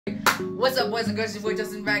What's up, boys and girls? Your boy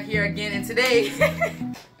Justin back here again, and today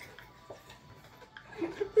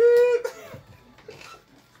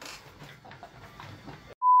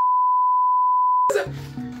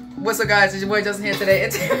what's up, guys? It's your boy Justin here today.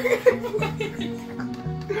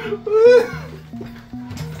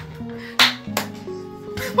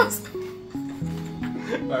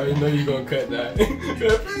 I already know you're gonna cut that.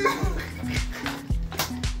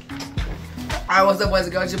 Alright, what's up, boys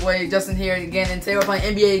and girls? Your boy Justin here again, and today we're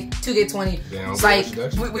playing NBA 2K20. Damn, Psych. I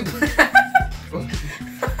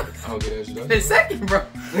don't get introduction. In second, bro.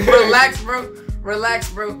 Relax, bro. Relax,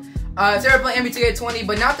 bro. Today we're playing NBA 2K20,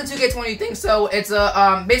 but not the 2K20 thing. So it's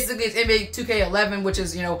basically it's NBA 2K11, which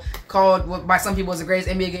is called by some people as the greatest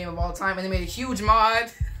NBA game of all time, and they made a huge mod.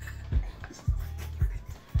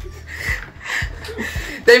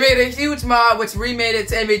 They made a huge mod which remade it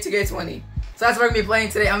to NBA 2K20. So that's what we're gonna be playing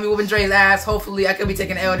today. I'm gonna be whooping Dre's ass. Hopefully, I could be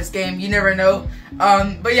taking an L this game. You never know.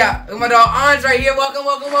 But yeah, my dog Andre here. Welcome.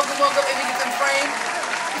 If you get some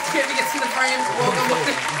frames,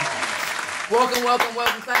 welcome.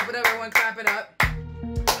 Clap it up, everyone. Clap it up.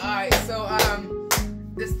 All right. So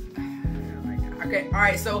okay. All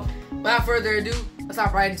right. So without further ado, let's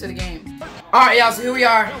hop right into the game. All right, y'all. So here we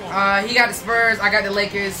are. He got the Spurs. I got the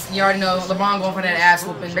Lakers. You already know LeBron going for that ass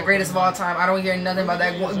whooping, the greatest of all time. I don't hear nothing about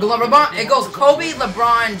that. LeBron. It goes Kobe,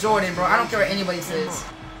 LeBron, Jordan, bro. I don't care what anybody says.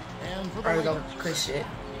 All right, we go. Chris shit.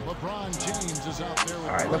 LeBron James is out there.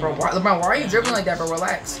 All right, LeBron. Why are you dribbling like that, bro?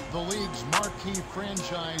 Relax. The league's marquee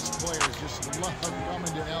franchise players just love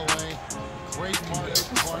coming to LA. Great market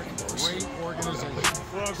part, great organization.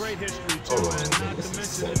 Well, a great history too, and not to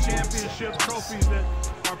mention the championship trophies that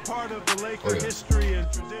are part of the Laker history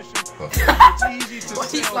and tradition. It's easy to Why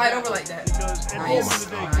he slide over like that? Because at the end of the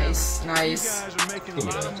day, Nice. you guys are making a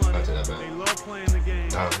lot of money. They love playing the game,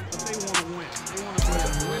 but they want to win. They want to play a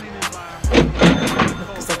winning environment.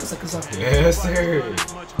 Yes, sir.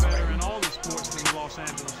 Much better in all the sports than the Los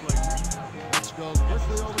Angeles Lakers. Let's go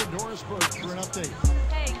quickly over to Doris Burke for an update.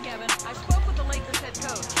 Hey, Kevin, I spoke with the Lakers head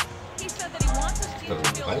coach. He said that he wants his team to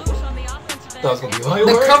feel loose on the offensive end. That was gonna be light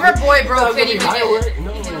The work. cover boy, bro, That was can't gonna be even light get work. it.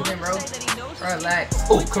 No. He can't even, bro. Say that he knows his Relax.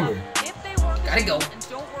 Oh, come here. If they work Gotta go. and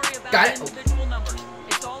don't worry about Got it. individual numbers.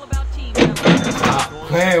 It's all about team. Stop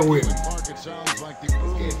playing with me. Market sounds like the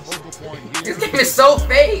early focal point here. This game is so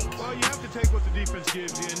fake. Well, you have to take what the defense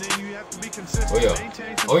gives you, and then you have to be consistent. Oh, yeah.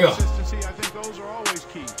 Maintain some Oh, yeah. consistency. I think those are always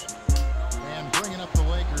key. And bringing up the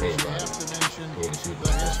Lakers, you have to mention the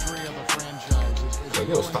history of the franchise.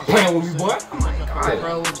 Yo, stop playing with me, boy. God,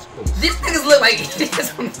 bro. These niggas look like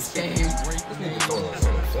idiots on this game.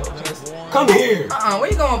 Come here. Where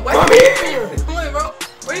you going? Come here. Come on, bro.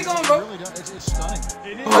 Where you going, bro? It's stunning.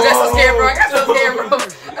 It is I got so scared, bro. I got so scared, bro. I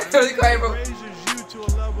really quiet, bro. raises you to a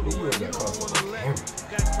level to where you don't want to let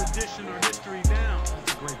that tradition or history down.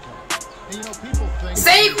 That's a great point. And you know, people think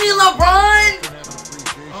Save me, LeBron! can have an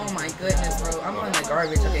appreciation. Oh my goodness, bro. I'm playing like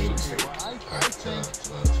garbage. Okay, I think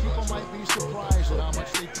people might be surprised at how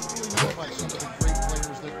much they truly know about some of the great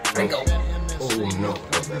players that have Bingo. been in this Oh, league no.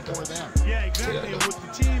 before them. Yeah, exactly. And with the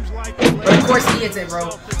teams like the But of course he hits it, bro.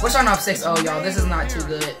 We're starting off 6-0, y'all. This is not too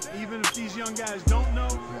good. Even if these young guys don't know,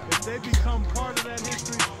 if they become part of that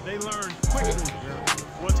history, they learn quickly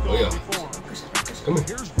what's going before them. Come here.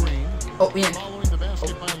 Here's Green Oh, we in. following the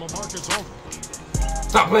basket by LaMarcus Aldridge.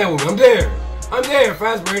 Stop playing with me. I'm there.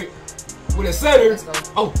 Fast break. With a center. Let's go.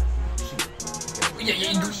 Oh.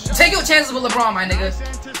 Take your chances with LeBron, my nigga. Nice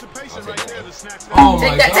anticipation right there to snatch that. Oh my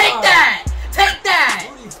Take that. God. Take that. Take that.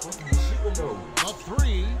 Up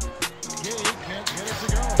three. Gabe can't get it to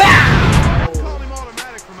go. Bow. Call him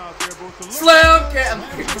automatic from out there, but the look, Slim.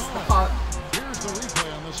 Stop. Here's the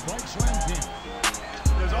replay on the Spike Slam game.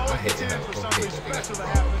 there's always I a hate chance that. for Okay, something they got special the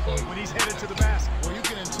to problem. happen when he's headed to the basket. Well, you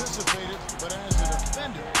can anticipate it, but as a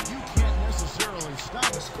defender, you can't necessarily stop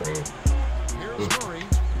That's it. great. Here's Murray.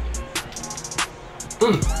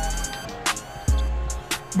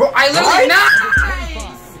 Bro, I literally nice.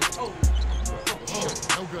 Oh,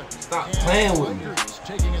 no good. Stop And playing with me. Lakers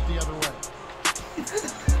taking it the other way.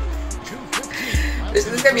 2:15. This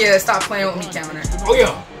is gonna be a stop playing with me counter. Oh,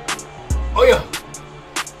 yeah. Oh, yeah.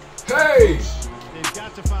 Hey. They've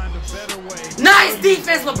got to find a better way. Nice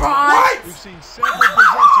defense, LeBron. What? We've seen several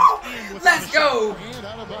possessions end with Let's go. And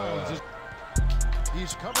out of bounds.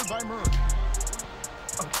 He's covered by Murray.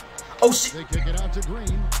 Oh shit. They kick it out to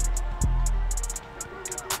Green.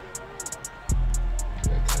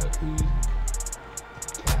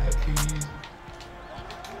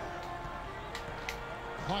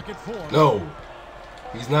 Clock at 4. No.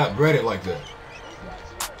 He's not breaded like that.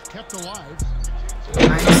 Kept alive.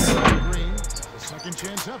 Nice. Green. The second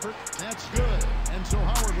chance effort. That's good. And so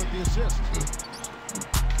Howard with the assist.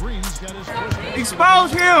 Green's got his first one.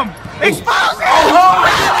 Expose him! Expose him!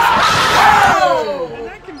 And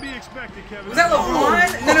that can be expected, Kevin. Was that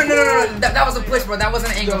LeBron? No. That was a push, bro. That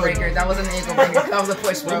wasn't an ankle breaker. That wasn't an ankle breaker. That was a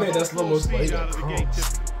push, They bro. made that slow motion play. Out of the gate.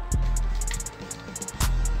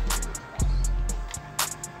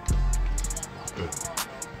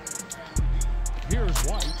 Here's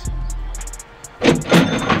White.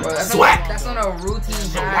 Bro, Swag. that's not a routine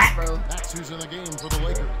pass, bro. That's who's in the game for the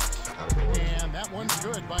Lakers. And that one's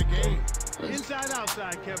good by Gabe. Inside,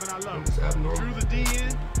 outside, Kevin. I love It's it. abnormal. Drew the D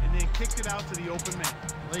in and then kicked it out to the open man.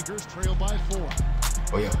 Lakers trail by 4.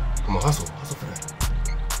 Oh yeah, come on, hustle for that.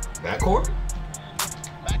 Backcourt?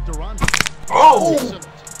 Back to Rondo. Oh!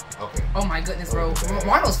 Okay. Oh my goodness, bro.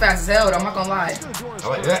 Rondo's fast as hell, though. I'm not gonna lie. Doris, I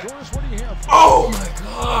like that. Doris, what do you have? Oh my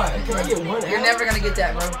God! Can I get one You're alley? never gonna get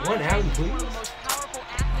that, bro. One alley, please. Most powerful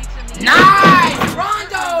athletes in the Nice!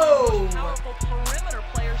 Rondo! powerful perimeter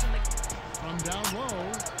players in the From down low,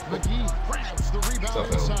 McGee grabs the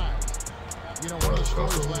rebound What's up, inside. You know, one of the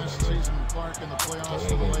stories last season, Clark, in the playoffs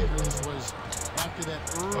for the Lakers was after that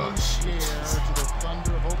early scare to the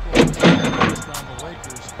Thunder of Oklahoma City based on the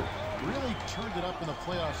Lakers, really turned it up in the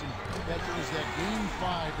playoffs, and that was that Game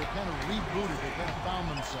 5 that kind of rebooted, they kind of found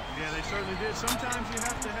themselves. Yeah, they certainly did. Sometimes you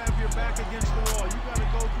have to have your back against the wall. You got to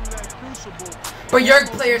go through that crucible. But your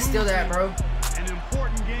player's still that, bro. An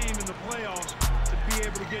important game in the playoffs to be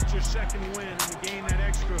able to get your second win and to gain that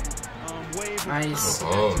extra wave of Nice.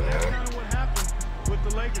 Oh, man. That's kind of what happened with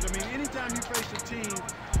the Lakers. I mean, anytime you face a team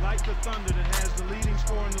like the Thunder that has the leading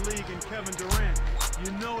scorer in the league in Kevin Durant,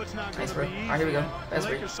 you know it's not going Nice, to bro. be easy. Alright, here we go. The That's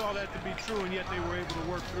great. Lakers saw that to be true, and yet they were able to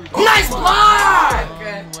work through that. Nice block!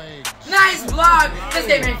 Long legs. Nice block! This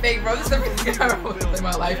game ain't fake, bro. This is the best game I've ever played in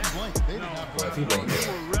my life. Blank, they didn't have Well, if he don't They get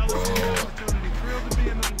were relative oh, opportunity, thrilled to be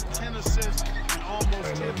in the 10 assists and almost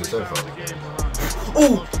I know, 10 he's rebounds so a far. game.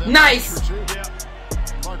 Ooh, nice! Yeah.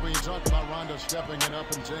 Mark, when you talk about Rondo stepping it up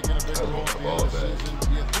and taking a big I role want at the the ball end of the back. season,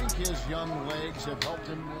 do you think his young legs have helped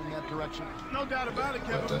him in that direction? No doubt about it,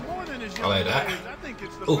 Kevin. that. More than his I young like that. players, I think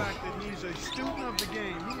it's the Ooh. fact that he's a student of the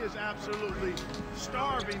game. He is absolutely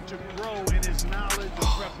starving to grow in his knowledge and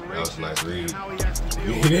preparation. was a nice read. And how he has to deal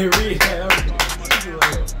He with didn't read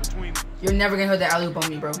that. between You're never gonna hit that alley-oop on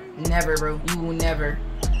me, bro. Never, bro. You will never.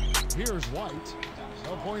 Here's White.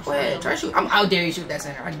 No points Go for ahead, him. try to shoot. I'll dare you shoot that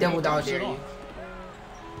center. I double dog dare you.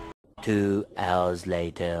 2 hours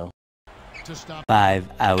later. To stop 5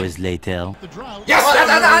 hours later. the drought. Yes, Oh, I sir.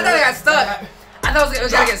 thought I got stuck. I thought it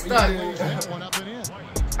was gonna get stuck. That one up and in.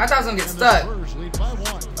 I thought I was gonna get And the stuck. Spurs lead by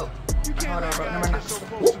 1. Oh, you can't hold on, let bro. guys Never get mind. so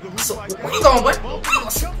close to the hoop So, like where that. you going, boy? Both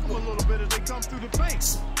teams choke them a little bit as they come through the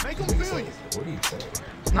paint. Make them feel you. What are you saying?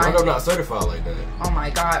 Nice. I'm not certified like that. Oh my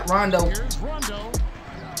God, Rondo. Here's Rondo.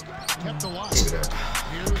 Kept alive. Give me that.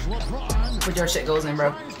 Here's LeBron. But your shit goes in, bro.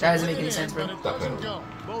 That doesn't make any sense, bro. But it doesn't go.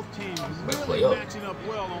 Both teams Let's really play up. matching up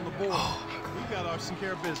well on the board. We got our some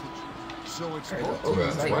care business. So it's There you both go.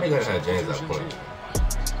 teams Why do you gotta have James out positions playing? here.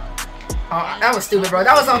 Oh, that was stupid, bro.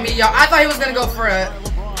 That was on me, y'all. I thought he was gonna go for a.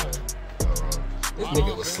 LeBron. This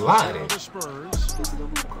nigga was sliding. The Spurs.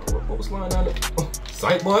 What was sliding down there? Oh,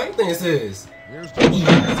 sight boy? I think this is. Here's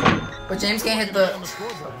the But James can't hit the. on the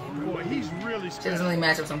scoreboard. Boy, he's really Shit doesn't special. really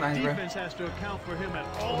match up sometimes, bro. Defense has to account for him at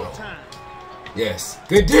all times. Yes.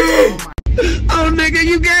 Good D! Oh, nigga,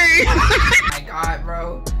 you gay! Oh my God,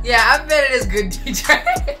 bro. Yeah, I bet it is good, DJ.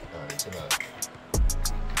 Alright, chill out.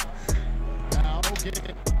 Now, okay.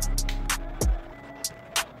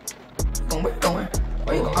 Where you going?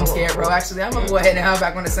 Where you going? I'm scared, bro. Actually, I'm gonna go ahead and hop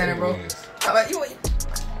back on the center, bro. How about you?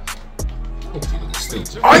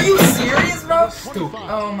 Stupid. Are you serious, bro? Stupid.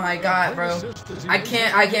 Oh my God, bro. I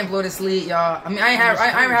can't blow this lead, y'all. I mean, I ain't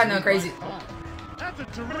had no crazy. That's a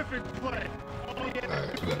terrific play.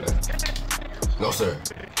 Alright, you got that. No, sir.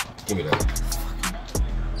 Give me that.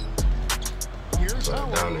 Here's Put it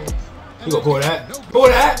Howard. down there. You gonna pour that? Pour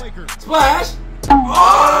that? Splash!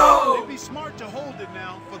 Oh! They'd be smart to hold it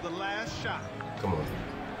now for the last shot. Come on.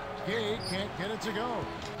 Gay can't get it to go.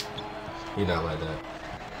 You're not like that.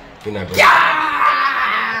 You're not better.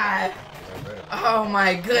 Yeah! Oh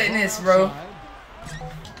my goodness, bro.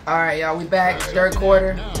 All right, y'all, we back. Third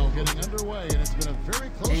quarter. Now getting underway, and it's been a very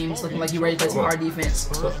close James ball looking game. like he ready to play some hard defense.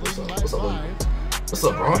 What's up? What's up? What's up, By baby? 5. What's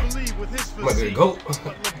up, bro? I believe with his You might be a physique, goat. but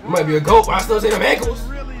You might be a goat, but I still see them ankles.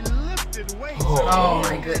 really lifted weights. Oh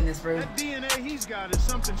my goodness, bro. That DNA he's got is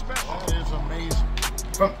something special. That is amazing.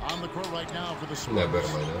 From On the court right now for the He's not better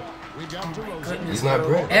Spurs. like that. We got DeRozan, goodness, He's not bro.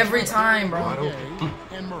 Brett. Every time, bro. Wide Gay, open.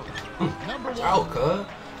 and Murray. Number one. Out, cuz.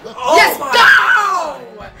 Yes,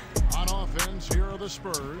 go! On offense, here are the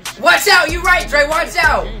Spurs. Watch out, you right, Dre. Watch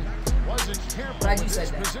out. Wasn't careful Glad you with said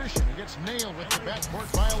his that. position. He gets nailed with the backcourt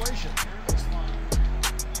violation.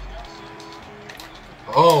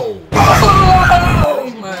 Oh.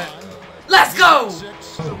 Boom! Let's go!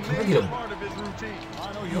 Can I get a... Part of his routine.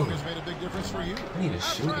 I know yoga's made a big difference for you. I need a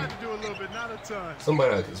shooter. Tried to do a little bit, not a ton.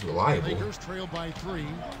 Somebody that's reliable. Lakers trail by 3.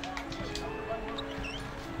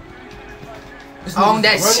 This On nigga's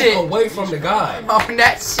that running shit. away from the guy. On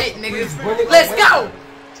that shit, niggas. Running Let's away. go!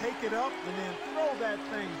 Take it up and then throw that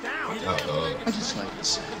thing down. I just like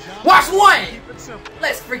this. Watch one! Keep it simple.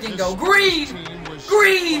 Let's freaking go. Green!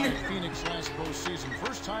 Green! Phoenix last postseason.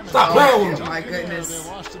 First time Stop playing with me. My They goodness.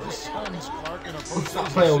 lost to the Suns, Clark, in a Stop postseason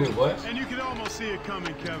playing with me, boy. And you could almost see it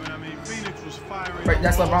coming, Kevin. I mean, Phoenix was firing. Bro,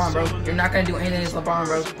 that's on all LeBron, bro. cylinders. You're not gonna do anything against LeBron,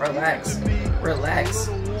 bro. Relax. Relax.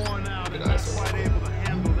 A little worn out and not quite able to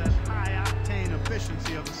handle that high octane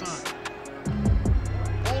efficiency of the Suns.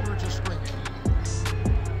 Aldridge is screaming.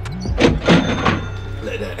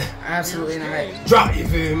 Let that. Absolutely not. Drop, you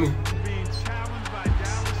feel me? Being challenged by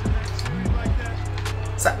Dallas in that series like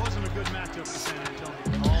that So- wasn't a good matchup for San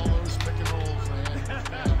Antonio. All those pick and rolls,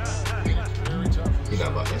 man. Phoenix very tough. He's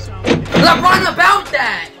not about that. LeBron about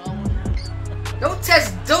that! Don't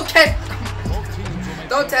test Both teams will make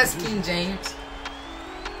don't test King James.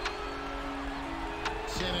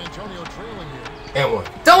 San Antonio trailing here. And one.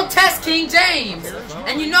 Don't test King James!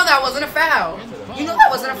 And you know that wasn't a foul. You know that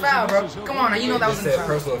wasn't a foul, bro. Come on now, you know that Just wasn't a said foul.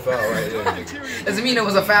 personal foul right there. nigga. Doesn't mean it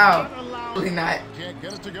was a foul. Really not. Can't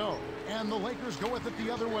get it to go. And the Lakers go with it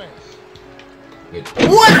the other way. Good.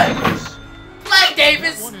 What a play,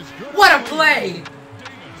 Davis! What a play!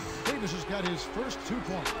 Davis has got his first 2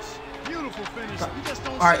 points. Beautiful finish. You just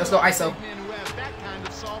don't All right, let's go see ISO. big men who have that kind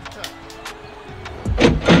of soft touch.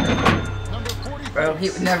 Number 44. Bro, he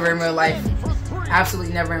would never in real life. For 3.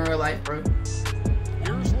 Absolutely never in real life, bro.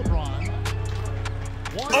 Here's LeBron.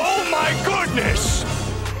 Oh my goodness!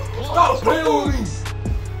 Stop playing with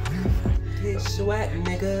me. Get sweat,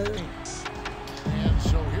 nigga. And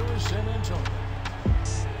so here is San Antonio.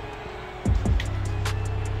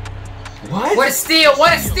 What? What a steal!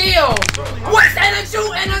 What a steal! What's that a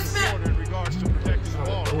shoot and a spin? In regards to protecting the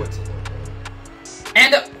ball. Throw it to them.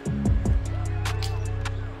 And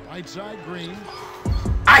Right side Green.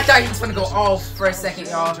 I thought he was gonna go off for a second,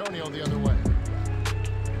 San y'all. Antonio the other way.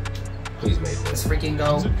 Please make Let's this. freaking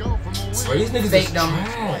Does go. it go from the Bro, these wing? niggas Fake is them.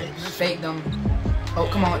 trash. Fake them. Oh,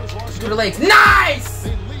 come on. Through the legs. Nice!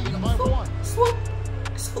 They lead by 1. Swoop.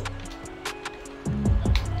 Swoop.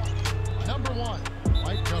 Number 1.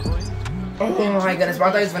 Light covering. Oh my goodness, bro.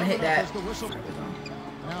 I thought he was gonna hit that. The whistle.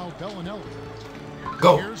 Now Bellinelli.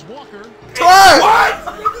 Go. Here's Walker. What?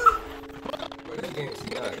 Bro, this game's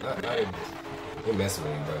not even. They messing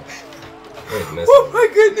with me, bro. They messing Oh with me. my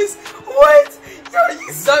goodness. What? Yo,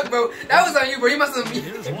 you suck, bro. That was on you, bro. You must have been.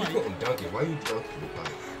 Here's If you White. couldn't dunk it, why you dunk it?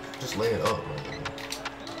 Like, just lay it up, man.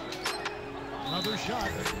 Another shot.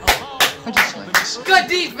 I just like this. Good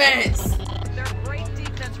defense. Their great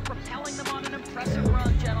defense propelling them on an impressive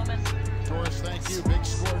run, gentlemen. Doris, thank you. Big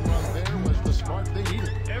scoring run there was the spark they needed.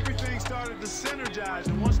 Everything started to synergize,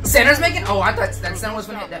 and once the Center's making? Oh, I thought that center was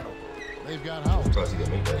gonna hit that. They've got Howell. Plus, he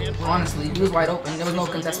didn't make that. Honestly, he was wide open. There was no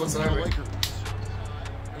contest whatsoever.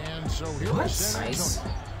 And so here What? is San Nice.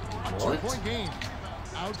 Antonio. What? 2-point game.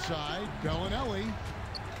 Outside, Bellinelli.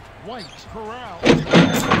 White, Corral.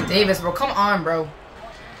 Davis, bro. Come on, bro.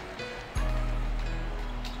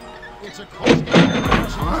 It's a close game.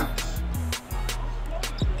 Huh?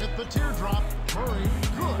 Hit the teardrop. Murray,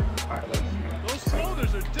 good. All right, look. Those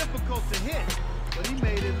floaters are difficult to hit, but he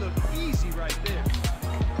made it look easy right there.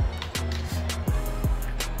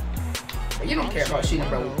 You don't care about shooting,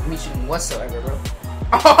 bro. Me shooting whatsoever, bro.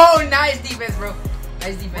 Oh, nice defense, bro.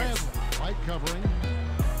 Nice defense. White covering.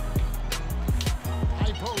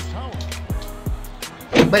 High post,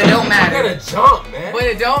 Howell. But it don't I matter. gotta jump, man. But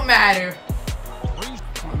it don't matter.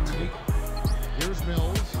 Here's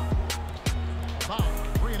Mills. About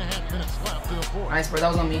 3.5 minutes left in the fourth. Nice, bro. That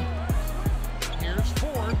was on me. Here's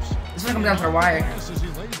Forbes. It's gonna come down to the wire. As he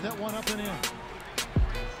lays that one up and in.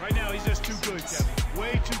 Right now, he's just too good, Kevin.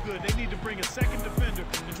 Way too good. They need to bring a second defender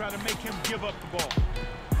and try to make him give up the ball.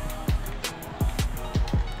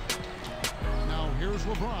 Now here's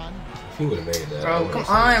LeBron. He would have made that. Bro, come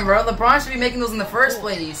on, bro. LeBron should be making those in the first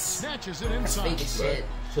place. Snatches it That's inside. fake as shit.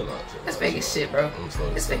 Chill out, That's fake as shit, bro. I'm slow.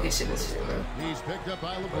 It's fake as shit, this shit, bro. He's picked up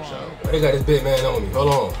by Watch LeBron. out. They got this big man on me. Hold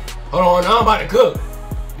on. Hold on. Now I'm about to cook.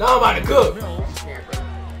 Now I'm about to cook. Mills.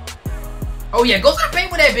 Oh, yeah. Go to the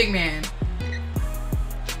paint with that big man.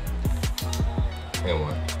 And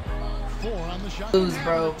one. 4 on the shot. Lose,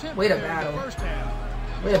 bro. Way to battle. First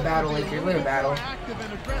half. Way to battle, Lakers. Way to battle. Active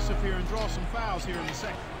and aggressive here and draw some fouls here in the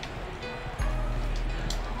second.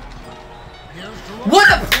 Here's Jerome. What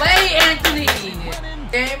a play, Anthony!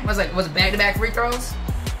 Game was it back-to-back free throws?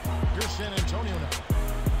 Here's San Antonio now.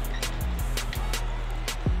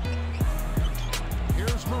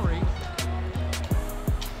 Murray.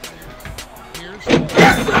 Here's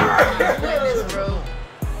Goodness, bro.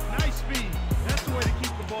 Nice speed. That's the way to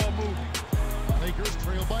keep the ball moving. Lakers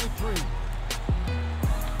trail by 3.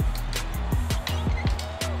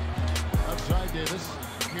 Outside Davis.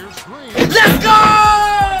 Here's Green. Let's go!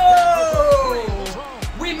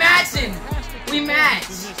 We matching. We match. In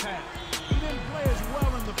this half. He didn't play as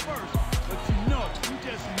well in the first, but you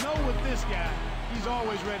just know with this guy, he's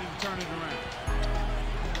always ready to turn it around.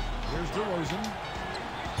 Here's DeRozan.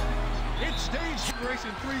 It stays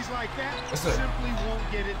situation threes like that What's up? simply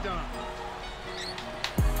won't get it done.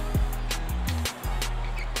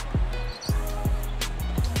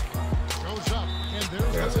 Goes up. And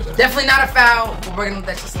there's the Definitely not a foul, but we're gonna let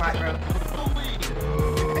that shit slide, bro.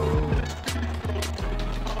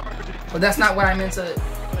 But that's not what I meant to.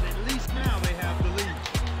 But at least now they have the lead.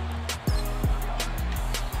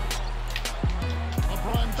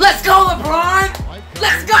 LeBron. Let's go, LeBron!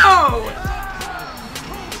 Let's go!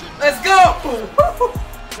 Let's go!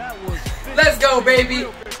 That was Let's go, baby!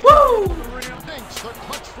 Woo! Thanks. The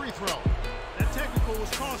clutch free throw. that technical was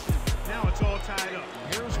costly. Now it's all tied up.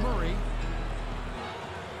 Here's Murray.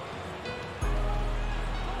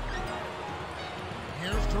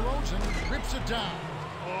 Here's DeRozan. Rips it down.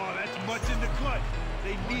 Oh, that's much in the clutch.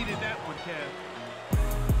 They needed that one, Kev.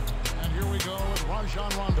 And here we go with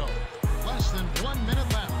Rajon Rondo. Less than 1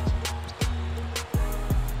 minute left.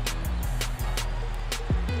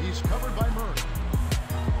 He's covered by Murray.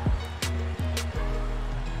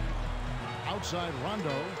 Outside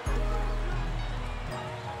Rondo.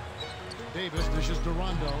 Davis dishes to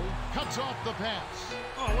Rondo. Cuts off the pass.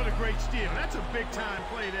 Oh, what a great steal. That's a big-time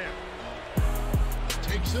play there.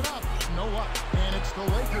 Takes it up. No up. And it's the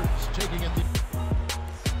Lakers taking it.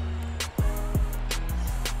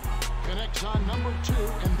 Connects on number 2,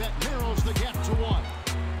 and that narrows the gap to 1.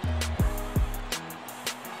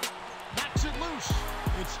 Knocks it loose.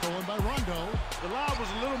 It's stolen by Rondo. The lob was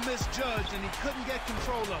a little misjudged, and he couldn't get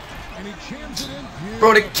control of it. And he jams it in.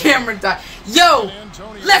 Bro, the camera died. Yo!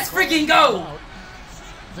 Let's freaking go!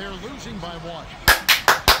 They're losing by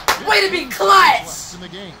 1. Way to be clutch! Left in the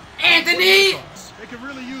game. Anthony! They could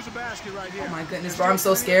really use a basket right here. Oh my goodness, bro. I'm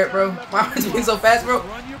so scared, bro. Why am I doing so fast, bro?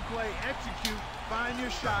 Run your play, execute, find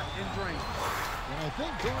your shot, and drain. And I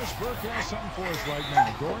think Doris Burke has something for us right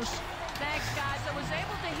now. Doris? Thanks, guys. I was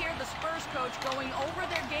able to hear the Spurs coach going over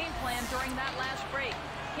their game plan during that last break.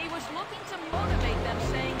 He was looking to motivate them,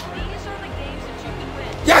 saying, these are the games that you can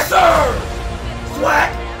win. Yes, sir!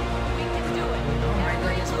 Swag! We can do it. Oh my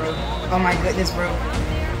goodness, bro. Oh my goodness, bro. Out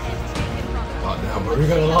there and take it from them. Lock down, bro. We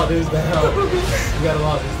gotta lock this down. We gotta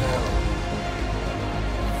lock this down.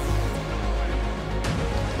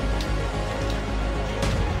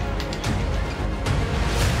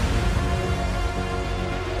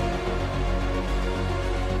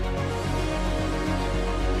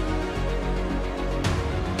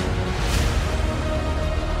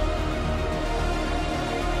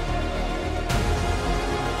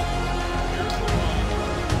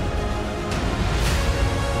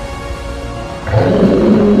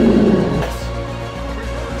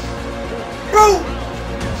 Bro!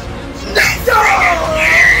 No!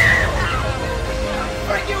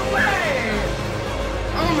 Freaking way!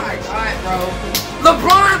 Oh my god, bro.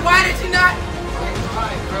 LeBron, why did you not?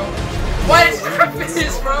 Why did you not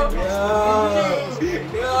finish, bro?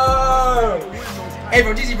 Yo! Hey,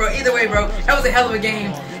 bro, GG, bro. Either way, bro, that was a hell of a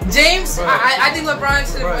game. James, I think LeBron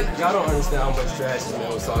should Bro, have. y'all don't understand how much trash this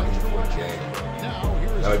man was talking before the game, bro.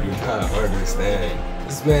 Y'all do not understand.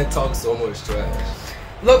 This man talks so much trash.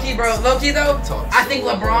 Low-key, bro. Low-key, though, I think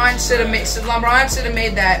LeBron should have made. LeBron should have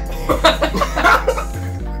made that.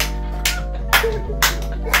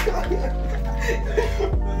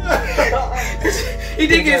 He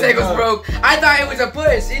did get his ankles broke. I thought it was a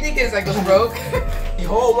push. He did get his ankles broke. He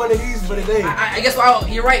hold one of these, but it ain't. I guess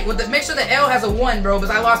you're right. Make sure the L has a 1, bro,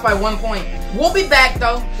 because I lost by 1 point. We'll be back,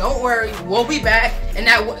 though. Don't worry. We'll be back. And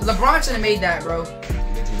that LeBron should have made that, bro.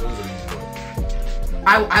 Did you lose or did you win?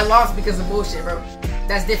 I lost because of bullshit, bro.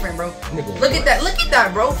 That's different, bro. Nigga, Look at that. Look at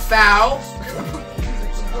that, bro. Foul.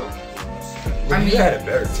 I mean, you had a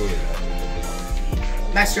better team.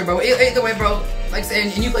 That's true, bro. Either way, bro. Like I said,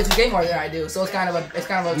 and you play 2K more than I do, so it's kind of a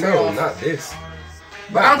trade-off. No, not this.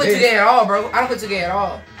 But I don't play 2K at all, bro. I don't play 2K at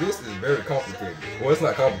all. This is very complicated. Well, it's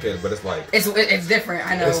not complicated, but it's like It's different.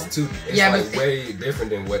 I know. it's like way different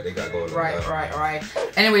than what they got going on. Right, now. right.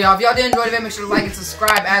 Anyway, y'all, if y'all did enjoy the video, make sure to like and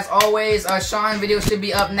subscribe. As always, Sean video should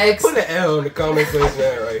be up next. Put an L in the comment section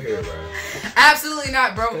right here, bro. Absolutely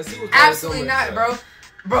not, bro. Let's see what's Absolutely going on, not, bro.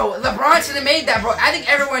 Bro, LeBron should have made that, bro. I think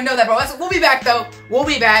everyone know that, bro. We'll be back, though. We'll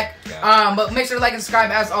be back. Yeah. But make sure to like and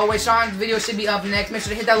subscribe as always. Sean's video should be up next. Make sure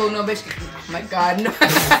to hit that little notification. Oh my god, no.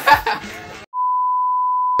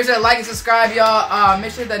 Make sure to like and subscribe, y'all.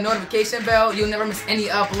 Make sure to hit that notification bell. You'll never miss any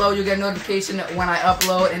upload. You'll get a notification when I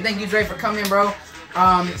upload. And thank you, Dre, for coming, bro.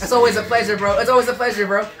 It's always a pleasure, bro. It's always a pleasure,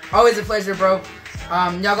 bro. Always a pleasure, bro.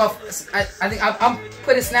 Y'all go. I think I'm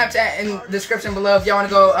putting Snapchat in the description below if y'all want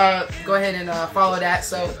to go ahead and follow that.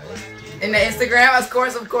 So, in the Instagram, of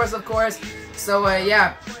course. So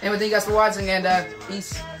yeah. Anyway, thank you guys for watching and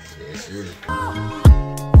peace. Yeah, sure.